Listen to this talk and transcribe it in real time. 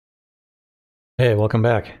Hey, welcome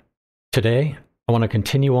back. Today, I want to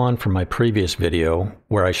continue on from my previous video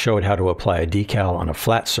where I showed how to apply a decal on a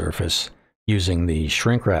flat surface using the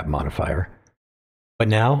shrink wrap modifier. But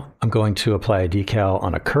now I'm going to apply a decal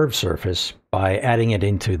on a curved surface by adding it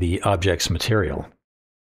into the object's material.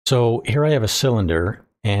 So here I have a cylinder,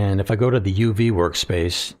 and if I go to the UV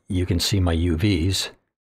workspace, you can see my UVs.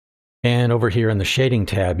 And over here in the shading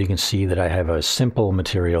tab, you can see that I have a simple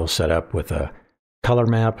material set up with a color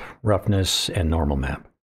map, roughness, and normal map.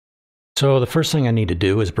 So the first thing I need to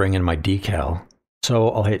do is bring in my decal. So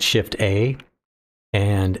I'll hit Shift A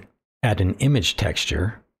and add an image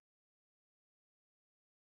texture.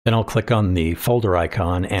 Then I'll click on the folder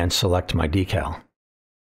icon and select my decal.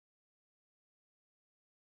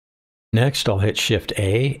 Next, I'll hit Shift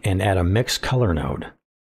A and add a mix color node.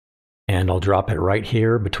 And I'll drop it right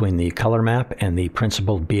here between the color map and the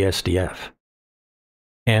principled BSDF.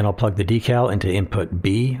 And I'll plug the decal into input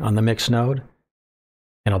B on the mix node.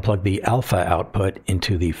 And I'll plug the alpha output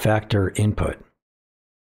into the factor input.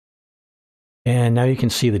 And now you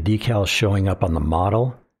can see the decal showing up on the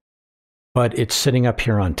model, but it's sitting up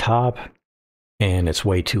here on top and it's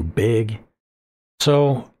way too big.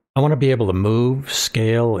 So I want to be able to move,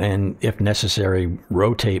 scale, and if necessary,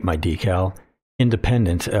 rotate my decal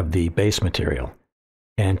independent of the base material.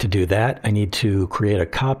 And to do that, I need to create a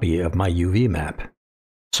copy of my UV map.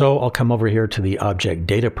 So I'll come over here to the Object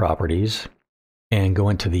Data Properties and go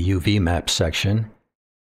into the UV Map section.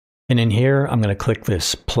 And in here, I'm going to click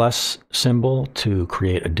this plus symbol to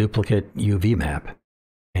create a duplicate UV map.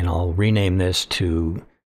 And I'll rename this to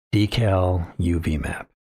Decal UV Map.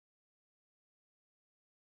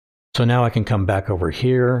 So now I can come back over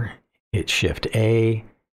here, hit Shift A,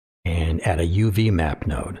 and add a UV map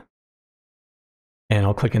node. And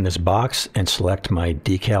I'll click in this box and select my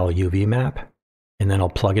Decal UV map. And then I'll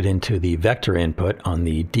plug it into the vector input on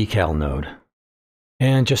the decal node.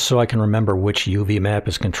 And just so I can remember which UV map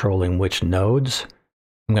is controlling which nodes,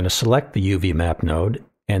 I'm going to select the UV map node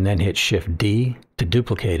and then hit Shift D to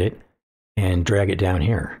duplicate it and drag it down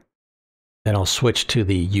here. Then I'll switch to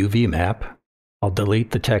the UV map. I'll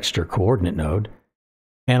delete the texture coordinate node,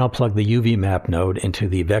 and I'll plug the UV map node into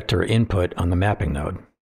the vector input on the mapping node.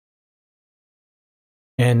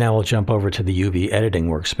 And now I'll jump over to the UV editing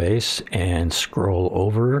workspace and scroll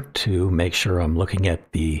over to make sure I'm looking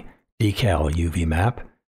at the decal UV map,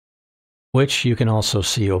 which you can also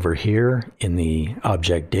see over here in the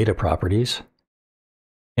Object Data Properties.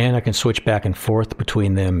 And I can switch back and forth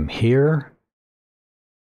between them here,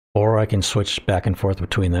 or I can switch back and forth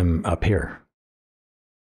between them up here.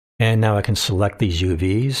 And now I can select these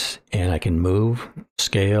UVs and I can move,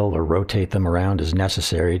 scale, or rotate them around as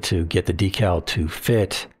necessary to get the decal to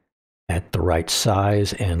fit at the right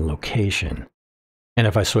size and location. And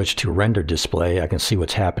if I switch to render display, I can see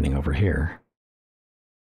what's happening over here.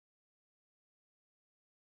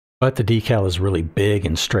 But the decal is really big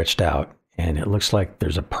and stretched out, and it looks like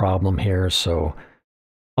there's a problem here, so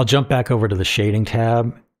I'll jump back over to the shading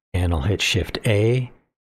tab and I'll hit Shift A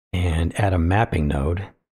and add a mapping node.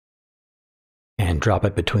 And drop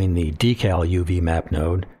it between the decal UV map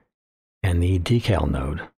node and the decal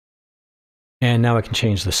node. And now I can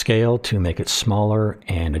change the scale to make it smaller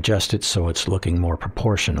and adjust it so it's looking more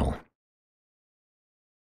proportional.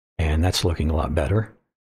 And that's looking a lot better.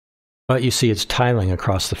 But you see it's tiling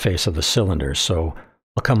across the face of the cylinder, so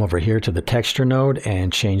I'll come over here to the texture node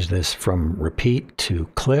and change this from repeat to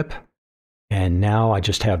clip. And now I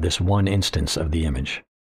just have this one instance of the image.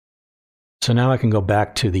 So now I can go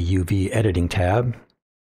back to the UV editing tab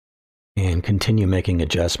and continue making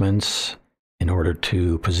adjustments in order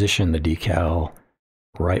to position the decal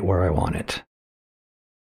right where I want it.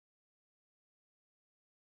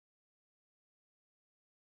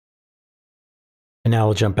 And now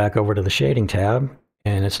I'll jump back over to the shading tab,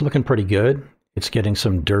 and it's looking pretty good. It's getting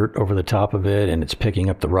some dirt over the top of it, and it's picking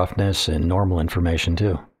up the roughness and normal information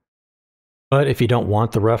too. But if you don't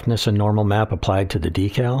want the roughness and normal map applied to the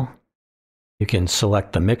decal, you can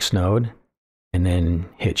select the mix node and then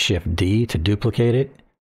hit Shift D to duplicate it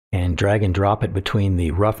and drag and drop it between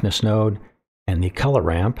the roughness node and the color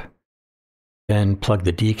ramp. Then plug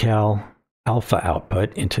the decal alpha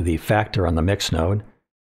output into the factor on the mix node.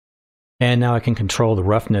 And now I can control the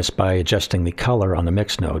roughness by adjusting the color on the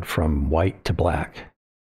mix node from white to black.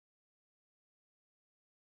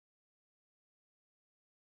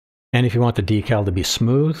 And if you want the decal to be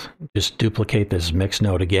smooth, just duplicate this mix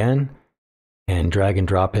node again and drag and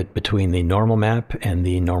drop it between the normal map and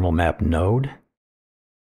the normal map node.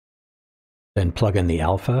 Then plug in the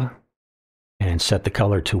alpha and set the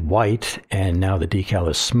color to white, and now the decal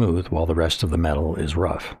is smooth while the rest of the metal is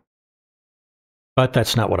rough. But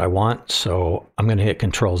that's not what I want, so I'm going to hit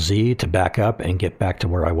Control-Z to back up and get back to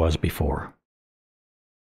where I was before.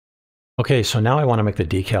 Okay, so now I want to make the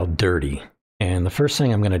decal dirty. And the first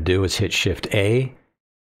thing I'm going to do is hit Shift-A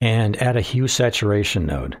and add a hue saturation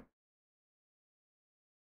node.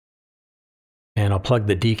 And I'll plug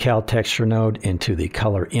the decal texture node into the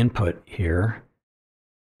color input here.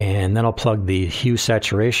 And then I'll plug the hue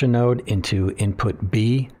saturation node into input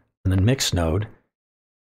B on the mix node.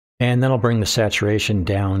 And then I'll bring the saturation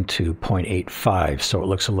down to 0.85 so it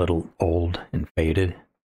looks a little old and faded.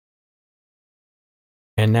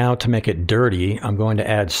 And now to make it dirty, I'm going to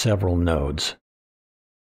add several nodes.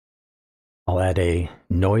 I'll add a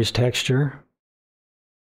noise texture,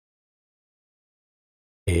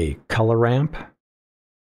 a color ramp,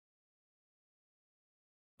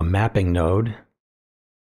 a mapping node,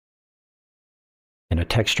 and a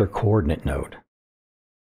texture coordinate node.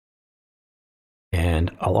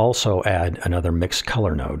 And I'll also add another mixed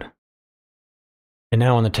color node. And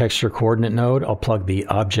now on the texture coordinate node, I'll plug the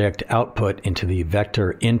object output into the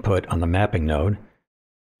vector input on the mapping node.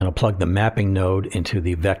 And I'll plug the mapping node into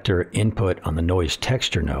the vector input on the noise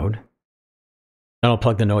texture node. Then I'll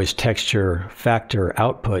plug the noise texture factor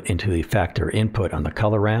output into the factor input on the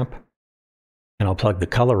color ramp. And I'll plug the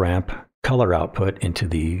color ramp color output into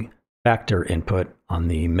the factor input on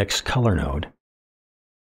the mixed color node.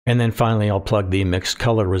 And then finally, I'll plug the mixed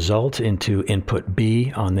color result into input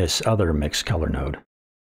B on this other mixed color node.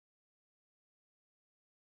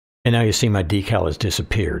 And now you see my decal has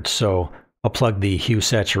disappeared. So I'll plug the hue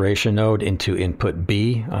saturation node into input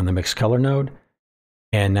B on the mixed color node.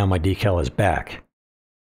 And now my decal is back.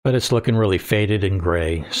 But it's looking really faded and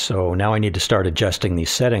gray. So now I need to start adjusting these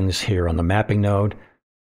settings here on the mapping node,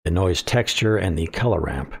 the noise texture, and the color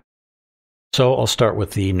ramp. So I'll start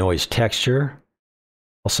with the noise texture.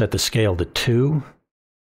 I'll set the scale to 2,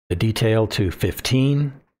 the detail to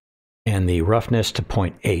 15, and the roughness to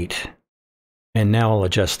 0.8. And now I'll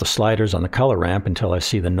adjust the sliders on the color ramp until I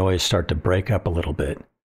see the noise start to break up a little bit.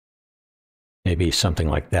 Maybe something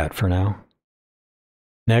like that for now.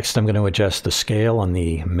 Next, I'm going to adjust the scale on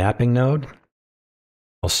the mapping node.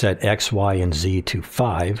 I'll set X, Y, and Z to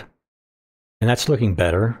 5, and that's looking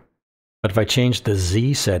better. But if I change the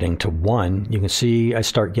Z setting to 1, you can see I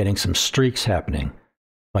start getting some streaks happening,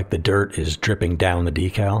 like the dirt is dripping down the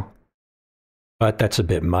decal. But that's a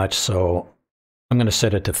bit much, so I'm going to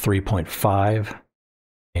set it to 3.5,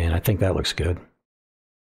 and I think that looks good.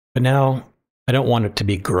 But now, I don't want it to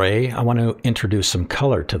be gray. I want to introduce some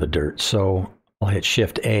color to the dirt, so I'll hit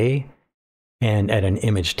Shift-A and add an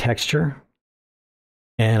image texture.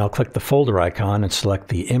 And I'll click the folder icon and select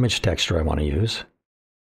the image texture I want to use.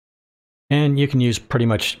 And you can use pretty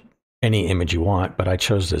much any image you want, but I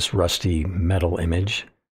chose this rusty metal image.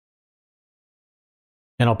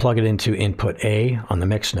 And I'll plug it into input A on the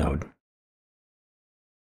mix node.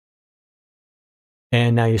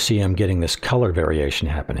 And now you see I'm getting this color variation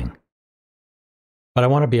happening. But I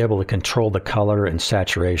want to be able to control the color and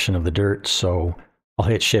saturation of the dirt, so I'll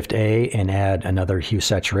hit Shift-A and add another hue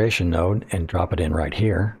saturation node and drop it in right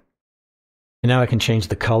here. And now I can change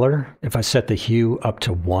the color. If I set the hue up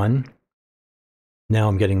to 1, now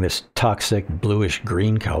I'm getting this toxic bluish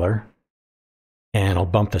green color. And I'll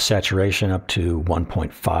bump the saturation up to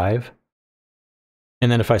 1.5. And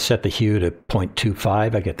then if I set the hue to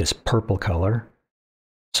 0.25, I get this purple color.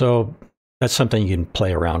 So that's something you can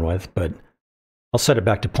play around with, but I'll set it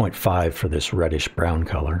back to 0.5 for this reddish brown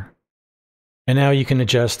color. And now you can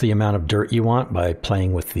adjust the amount of dirt you want by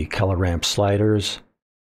playing with the color ramp sliders,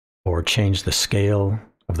 or change the scale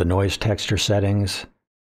of the noise texture settings.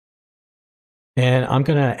 And I'm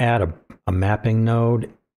going to add a mapping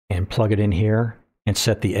node and plug it in here and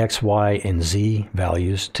set the X, Y, and Z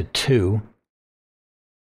values to 2.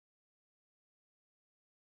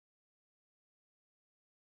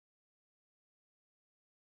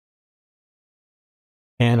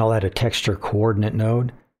 And I'll add a texture coordinate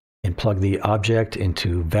node and plug the object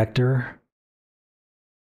into vector.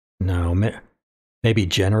 No, maybe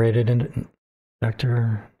generated in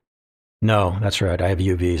vector. No, that's right, I have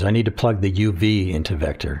UVs. I need to plug the UV into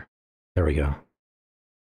vector. There we go.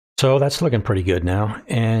 So that's looking pretty good now.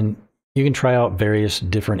 And you can try out various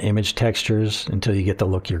different image textures until you get the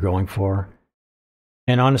look you're going for.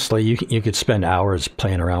 And honestly, you could spend hours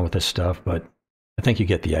playing around with this stuff, but I think you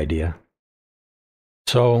get the idea.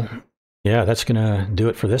 So yeah, that's going to do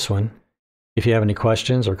it for this one. If you have any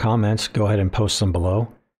questions or comments, go ahead and post them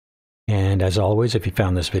below. And as always, if you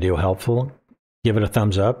found this video helpful, give it a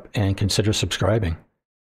thumbs up and consider subscribing.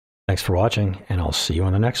 Thanks for watching, and I'll see you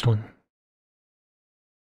on the next one.